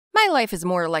life is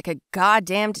more like a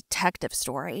goddamn detective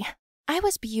story. I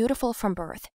was beautiful from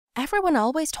birth. Everyone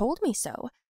always told me so.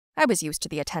 I was used to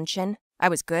the attention. I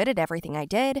was good at everything I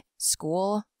did,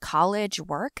 school, college,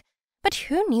 work. But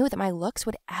who knew that my looks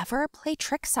would ever play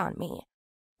tricks on me?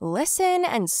 Listen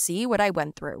and see what I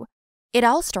went through. It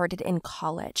all started in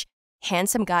college.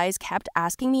 Handsome guys kept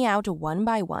asking me out one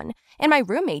by one, and my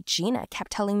roommate Gina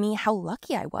kept telling me how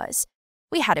lucky I was.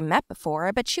 We hadn't met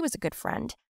before, but she was a good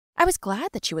friend. I was glad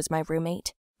that she was my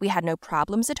roommate. We had no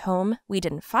problems at home, we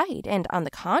didn't fight, and on the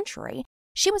contrary,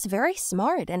 she was very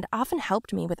smart and often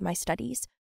helped me with my studies.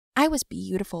 I was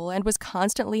beautiful and was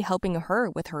constantly helping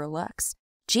her with her looks.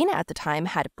 Gina at the time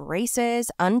had braces,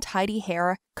 untidy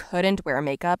hair, couldn't wear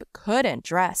makeup, couldn't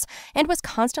dress, and was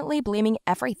constantly blaming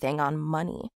everything on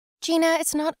money. Gina,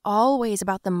 it's not always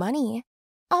about the money.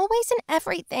 Always and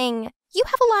everything. You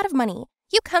have a lot of money.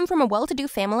 You come from a well-to-do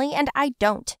family and I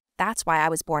don't. That's why I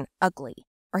was born ugly.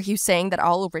 Are you saying that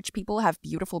all rich people have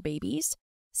beautiful babies?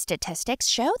 Statistics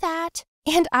show that.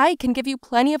 And I can give you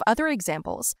plenty of other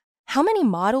examples. How many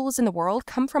models in the world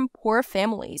come from poor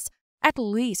families? At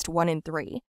least 1 in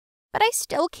 3. But I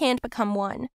still can't become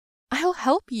one. I'll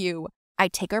help you.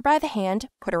 I'd take her by the hand,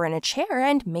 put her in a chair,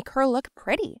 and make her look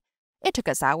pretty. It took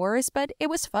us hours, but it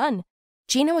was fun.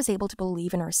 Gina was able to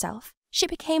believe in herself. She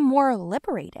became more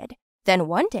liberated. Then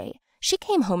one day, she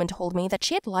came home and told me that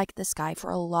she had liked this guy for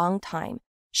a long time.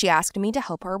 She asked me to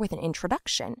help her with an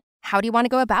introduction. How do you want to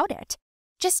go about it?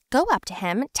 Just go up to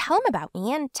him, tell him about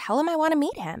me, and tell him I want to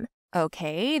meet him.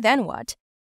 Okay, then what?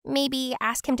 Maybe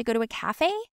ask him to go to a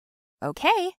cafe?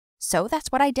 Okay, so that's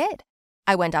what I did.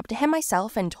 I went up to him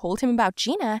myself and told him about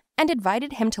Gina and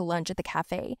invited him to lunch at the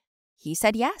cafe. He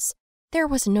said yes. There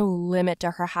was no limit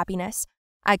to her happiness.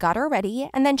 I got her ready,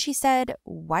 and then she said,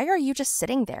 "Why are you just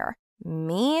sitting there?"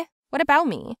 Me? What about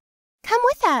me? Come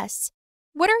with us.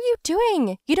 What are you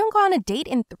doing? You don't go on a date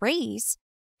in 3s.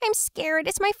 I'm scared.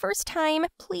 It's my first time.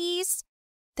 Please.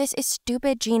 This is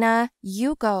stupid, Gina.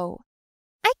 You go.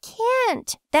 I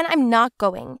can't. Then I'm not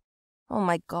going. Oh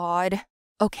my God.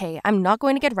 Okay, I'm not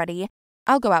going to get ready.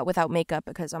 I'll go out without makeup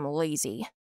because I'm lazy.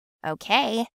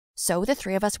 Okay. So the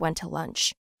 3 of us went to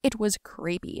lunch. It was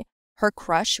creepy. Her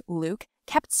crush, Luke,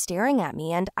 kept staring at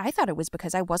me, and I thought it was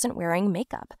because I wasn't wearing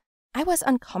makeup. I was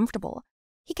uncomfortable.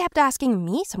 He kept asking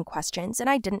me some questions, and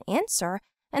I didn't answer,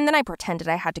 and then I pretended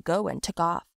I had to go and took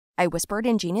off. I whispered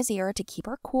in Gina's ear to keep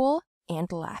her cool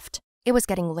and left. It was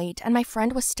getting late, and my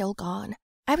friend was still gone.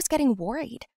 I was getting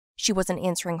worried. She wasn't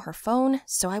answering her phone,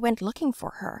 so I went looking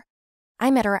for her. I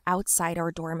met her outside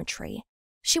our dormitory.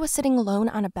 She was sitting alone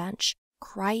on a bench,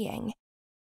 crying.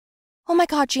 Oh my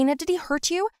God, Gina, did he hurt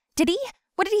you? Did he?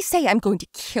 What did he say? I'm going to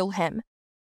kill him.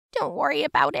 Don't worry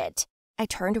about it. I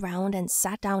turned around and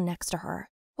sat down next to her.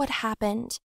 What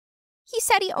happened? He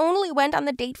said he only went on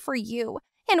the date for you,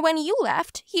 and when you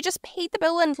left, he just paid the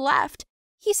bill and left.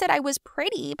 He said I was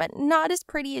pretty, but not as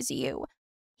pretty as you.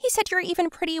 He said you're even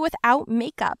pretty without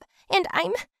makeup, and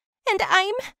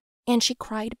she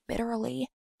cried bitterly.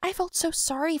 I felt so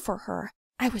sorry for her.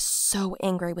 I was so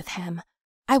angry with him.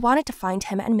 I wanted to find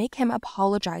him and make him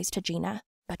apologize to Gina,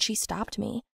 but she stopped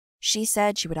me. She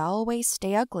said she would always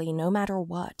stay ugly no matter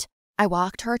what. I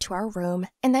walked her to our room,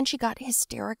 and then she got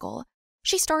hysterical.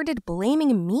 She started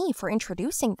blaming me for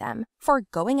introducing them, for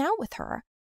going out with her.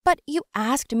 But you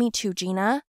asked me to,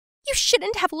 Gina. You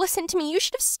shouldn't have listened to me. You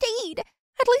should have stayed.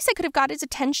 At least I could have got his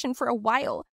attention for a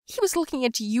while. He was looking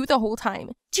at you the whole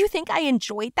time. Do you think I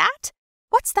enjoyed that?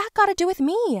 What's that got to do with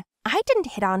me? I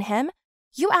didn't hit on him.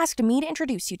 You asked me to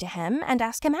introduce you to him and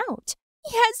ask him out.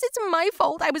 Yes, it's my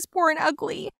fault I was poor and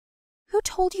ugly. Who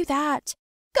told you that?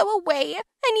 Go away.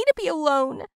 I need to be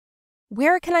alone.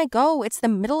 Where can I go? It's the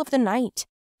middle of the night.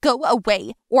 Go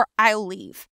away, or I'll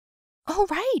leave. All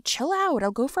right, chill out.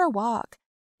 I'll go for a walk.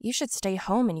 You should stay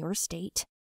home in your state.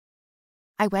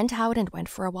 I went out and went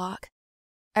for a walk.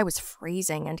 I was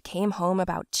freezing and came home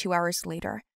about 2 hours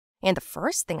later. And the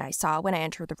first thing I saw when I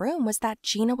entered the room was that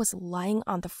Gina was lying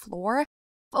on the floor,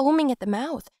 foaming at the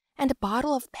mouth, and a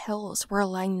bottle of pills were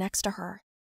lying next to her.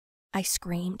 I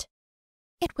screamed.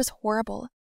 It was horrible.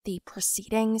 The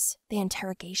proceedings, the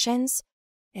interrogations,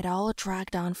 it all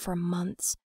dragged on for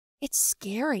months. It's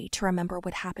scary to remember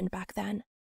what happened back then.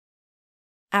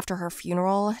 After her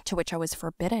funeral, to which I was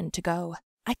forbidden to go,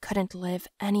 I couldn't live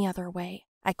any other way.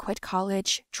 I quit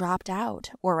college, dropped out,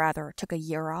 or rather took a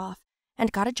year off,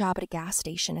 and got a job at a gas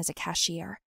station as a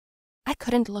cashier. I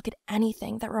couldn't look at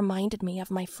anything that reminded me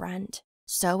of my friend.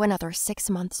 So another 6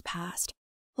 months passed.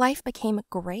 Life became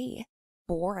gray,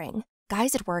 boring.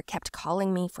 Guys at work kept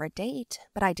calling me for a date,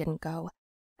 but I didn't go.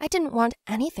 I didn't want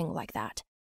anything like that.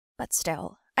 But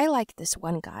still, I liked this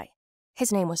one guy.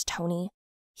 His name was Tony.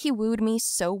 He wooed me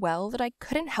so well that I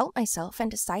couldn't help myself and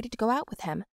decided to go out with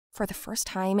him for the first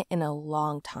time in a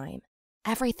long time.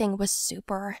 Everything was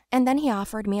super, and then he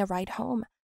offered me a ride home.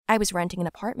 I was renting an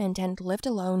apartment and lived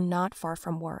alone not far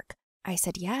from work. I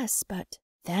said yes, but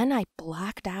then I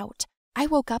blacked out. I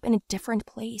woke up in a different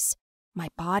place. My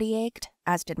body ached,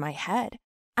 as did my head.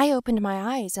 I opened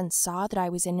my eyes and saw that I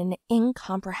was in an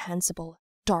incomprehensible,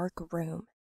 dark room.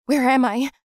 Where am I?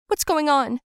 What's going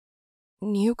on?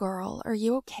 New girl, are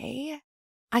you okay?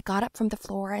 I got up from the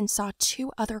floor and saw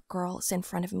two other girls in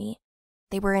front of me.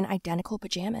 They were in identical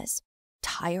pajamas,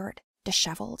 tired,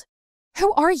 disheveled.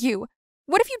 Who are you?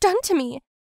 What have you done to me?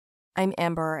 I'm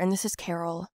Amber, and this is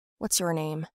Carol. What's your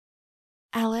name?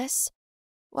 Alice.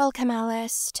 Welcome,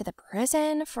 Alice, to the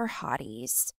prison for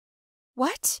hotties.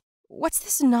 What? What's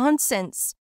this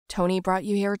nonsense? Tony brought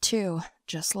you here too,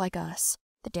 just like us.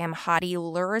 The damn hottie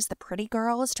lures the pretty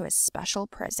girls to his special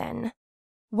prison.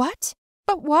 What?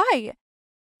 But why?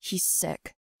 He's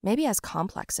sick. Maybe has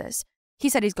complexes. He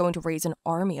said he's going to raise an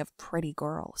army of pretty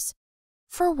girls.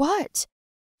 For what?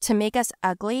 To make us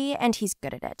ugly, and he's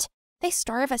good at it. They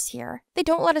starve us here. They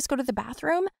don't let us go to the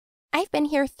bathroom. I've been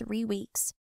here 3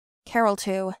 weeks. Carol,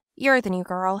 too. You're the new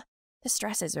girl. The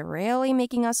stress is really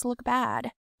making us look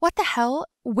bad. What the hell?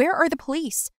 Where are the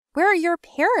police? Where are your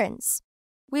parents?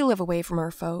 We live away from our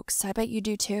folks. I bet you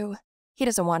do, too. He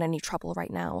doesn't want any trouble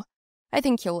right now. I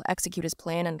think he'll execute his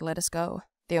plan and let us go.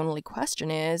 The only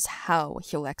question is how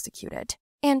he'll execute it.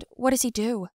 And what does he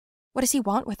do? What does he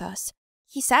want with us?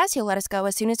 He says he'll let us go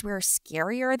as soon as we're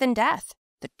scarier than death.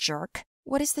 The jerk.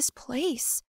 What is this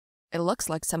place? It looks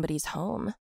like somebody's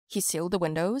home. He sealed the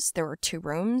windows. There are 2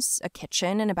 rooms, a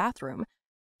kitchen, and a bathroom.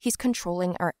 He's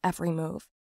controlling our every move.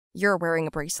 You're wearing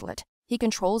a bracelet. He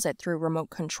controls it through remote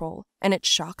control, and it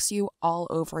shocks you all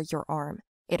over your arm.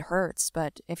 It hurts,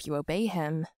 but if you obey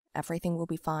him, everything will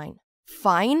be fine.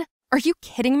 Fine? Are you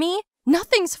kidding me?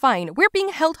 Nothing's fine. We're being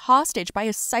held hostage by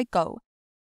a psycho.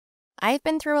 I've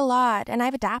been through a lot, and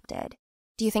I've adapted.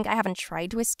 Do you think I haven't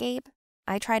tried to escape?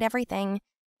 I tried everything.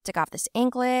 Took off this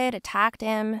anklet, attacked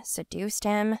him, seduced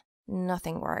him.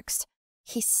 Nothing works.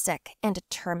 He's sick and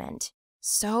determined.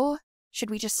 So, should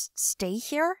we just stay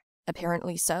here?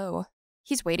 Apparently so.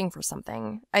 He's waiting for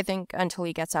something, I think, until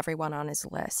he gets everyone on his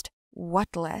list.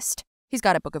 What list? He's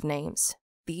got a book of names.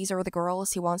 These are the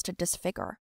girls he wants to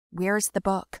disfigure. Where's the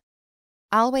book?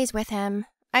 Always with him.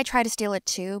 I tried to steal it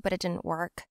too, but it didn't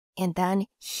work. And then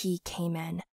he came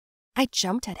in. I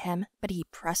jumped at him, but he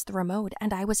pressed the remote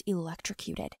and I was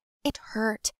electrocuted. It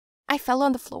hurt. I fell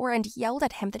on the floor and yelled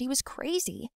at him that he was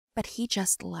crazy, but he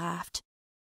just laughed.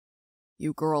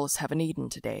 You girls haven't eaten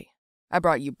today. I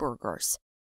brought you burgers.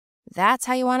 That's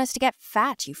how you want us to get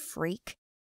fat, you freak.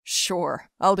 Sure,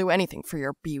 I'll do anything for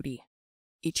your beauty.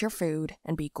 Eat your food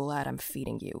and be glad I'm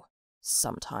feeding you.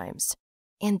 Sometimes.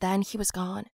 And then he was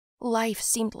gone. Life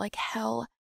seemed like hell.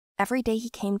 Every day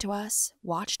he came to us,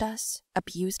 watched us,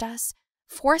 abused us,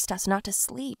 forced us not to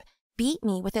sleep, beat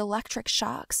me with electric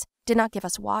shocks, did not give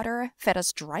us water, fed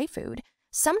us dry food.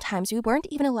 Sometimes we weren't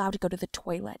even allowed to go to the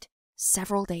toilet.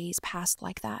 Several days passed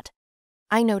like that.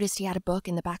 I noticed he had a book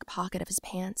in the back pocket of his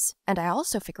pants, and I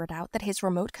also figured out that his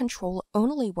remote control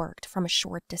only worked from a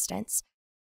short distance.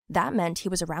 That meant he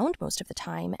was around most of the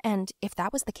time, and if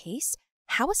that was the case,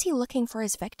 how was he looking for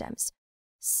his victims?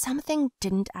 Something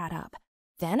didn't add up.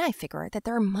 Then I figured that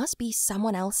there must be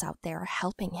someone else out there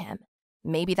helping him.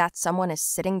 Maybe that someone is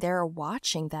sitting there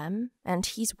watching them, and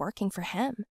he's working for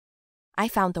him. I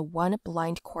found the one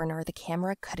blind corner the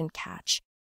camera couldn't catch.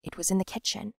 It was in the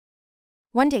kitchen.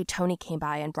 One day Tony came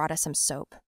by and brought us some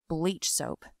soap, bleach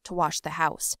soap, to wash the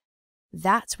house.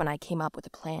 That's when I came up with a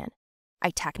plan. I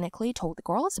technically told the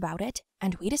girls about it,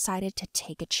 and we decided to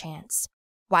take a chance.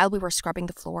 While we were scrubbing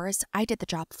the floors, I did the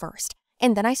job first,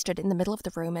 and then I stood in the middle of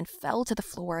the room and fell to the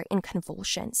floor in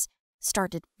convulsions,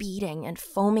 started beating and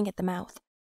foaming at the mouth.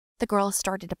 The girls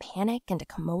started a panic and a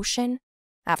commotion.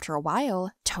 After a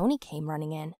while, Tony came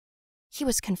running in. He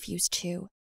was confused too.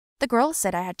 The girls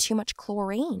said I had too much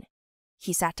chlorine.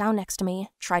 He sat down next to me,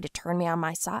 tried to turn me on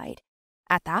my side.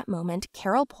 At that moment,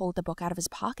 Carol pulled the book out of his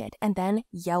pocket and then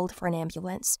yelled for an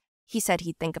ambulance. He said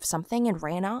he'd think of something and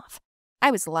ran off.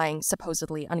 I was lying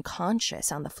supposedly unconscious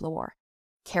on the floor.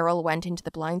 Carol went into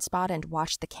the blind spot and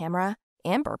watched the camera.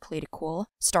 Amber played it cool,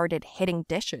 started hitting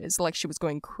dishes like she was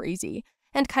going crazy,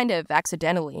 and kind of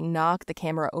accidentally knocked the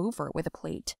camera over with a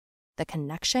plate. The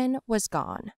connection was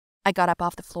gone. I got up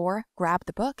off the floor, grabbed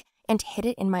the book, and hid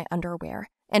it in my underwear.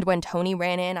 And when Tony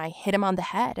ran in, I hit him on the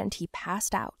head and he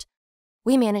passed out.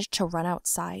 We managed to run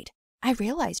outside. I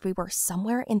realized we were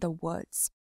somewhere in the woods.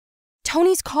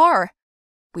 Tony's car!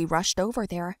 We rushed over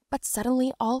there, but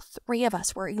suddenly all three of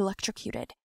us were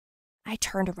electrocuted. I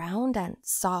turned around and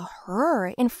saw her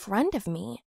in front of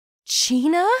me.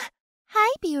 Gina?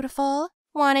 Hi, beautiful.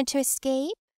 Wanted to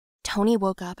escape? Tony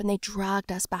woke up and they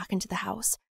dragged us back into the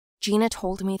house. Gina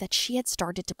told me that she had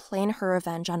started to plan her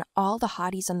revenge on all the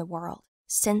hotties in the world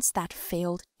since that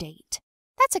failed date.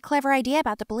 That's a clever idea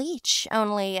about the bleach,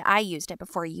 only I used it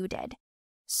before you did.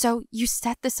 So you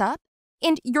set this up?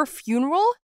 And your funeral?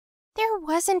 There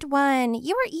wasn't one.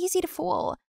 You were easy to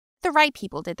fool. The right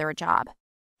people did their job.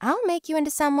 I'll make you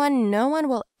into someone no one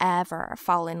will ever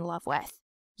fall in love with.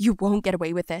 You won't get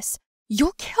away with this.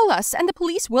 You'll kill us and the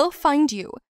police will find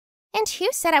you. And who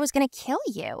said I was going to kill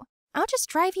you? I'll just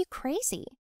drive you crazy.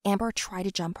 Amber tried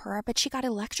to jump her, but she got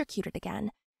electrocuted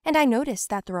again, and I noticed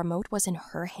that the remote was in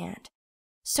her hand.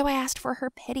 So I asked for her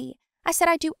pity. I said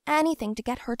I'd do anything to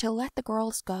get her to let the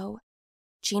girls go.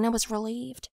 Gina was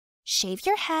relieved. Shave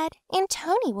your head, and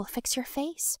Tony will fix your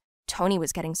face. Tony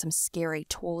was getting some scary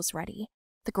tools ready.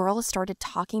 The girls started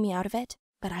talking me out of it,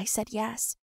 but I said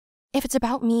yes. If it's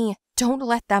about me, don't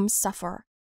let them suffer.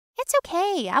 It's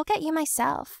okay, I'll get you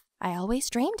myself. I always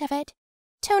dreamed of it.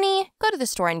 Tony, go to the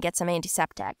store and get some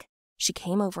antiseptic. She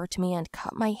came over to me and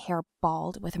cut my hair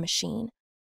bald with a machine.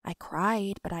 I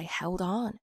cried, but I held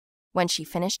on. When she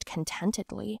finished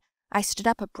contentedly, I stood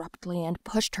up abruptly and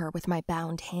pushed her with my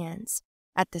bound hands.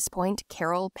 At this point,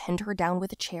 Carol pinned her down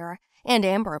with a chair, and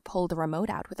Amber pulled the remote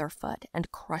out with her foot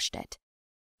and crushed it.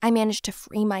 I managed to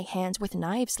free my hands with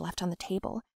knives left on the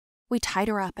table. We tied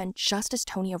her up, and just as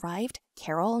Tony arrived,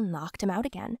 Carol knocked him out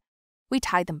again. We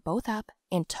tied them both up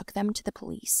and took them to the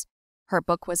police. Her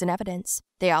book was in evidence.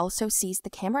 They also seized the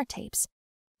camera tapes.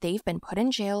 They've been put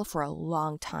in jail for a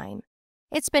long time.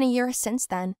 It's been a year since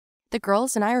then. The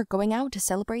girls and I are going out to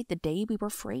celebrate the day we were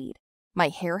freed. My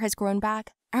hair has grown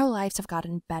back. Our lives have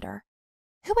gotten better.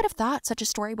 Who would have thought such a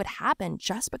story would happen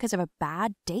just because of a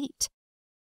bad date?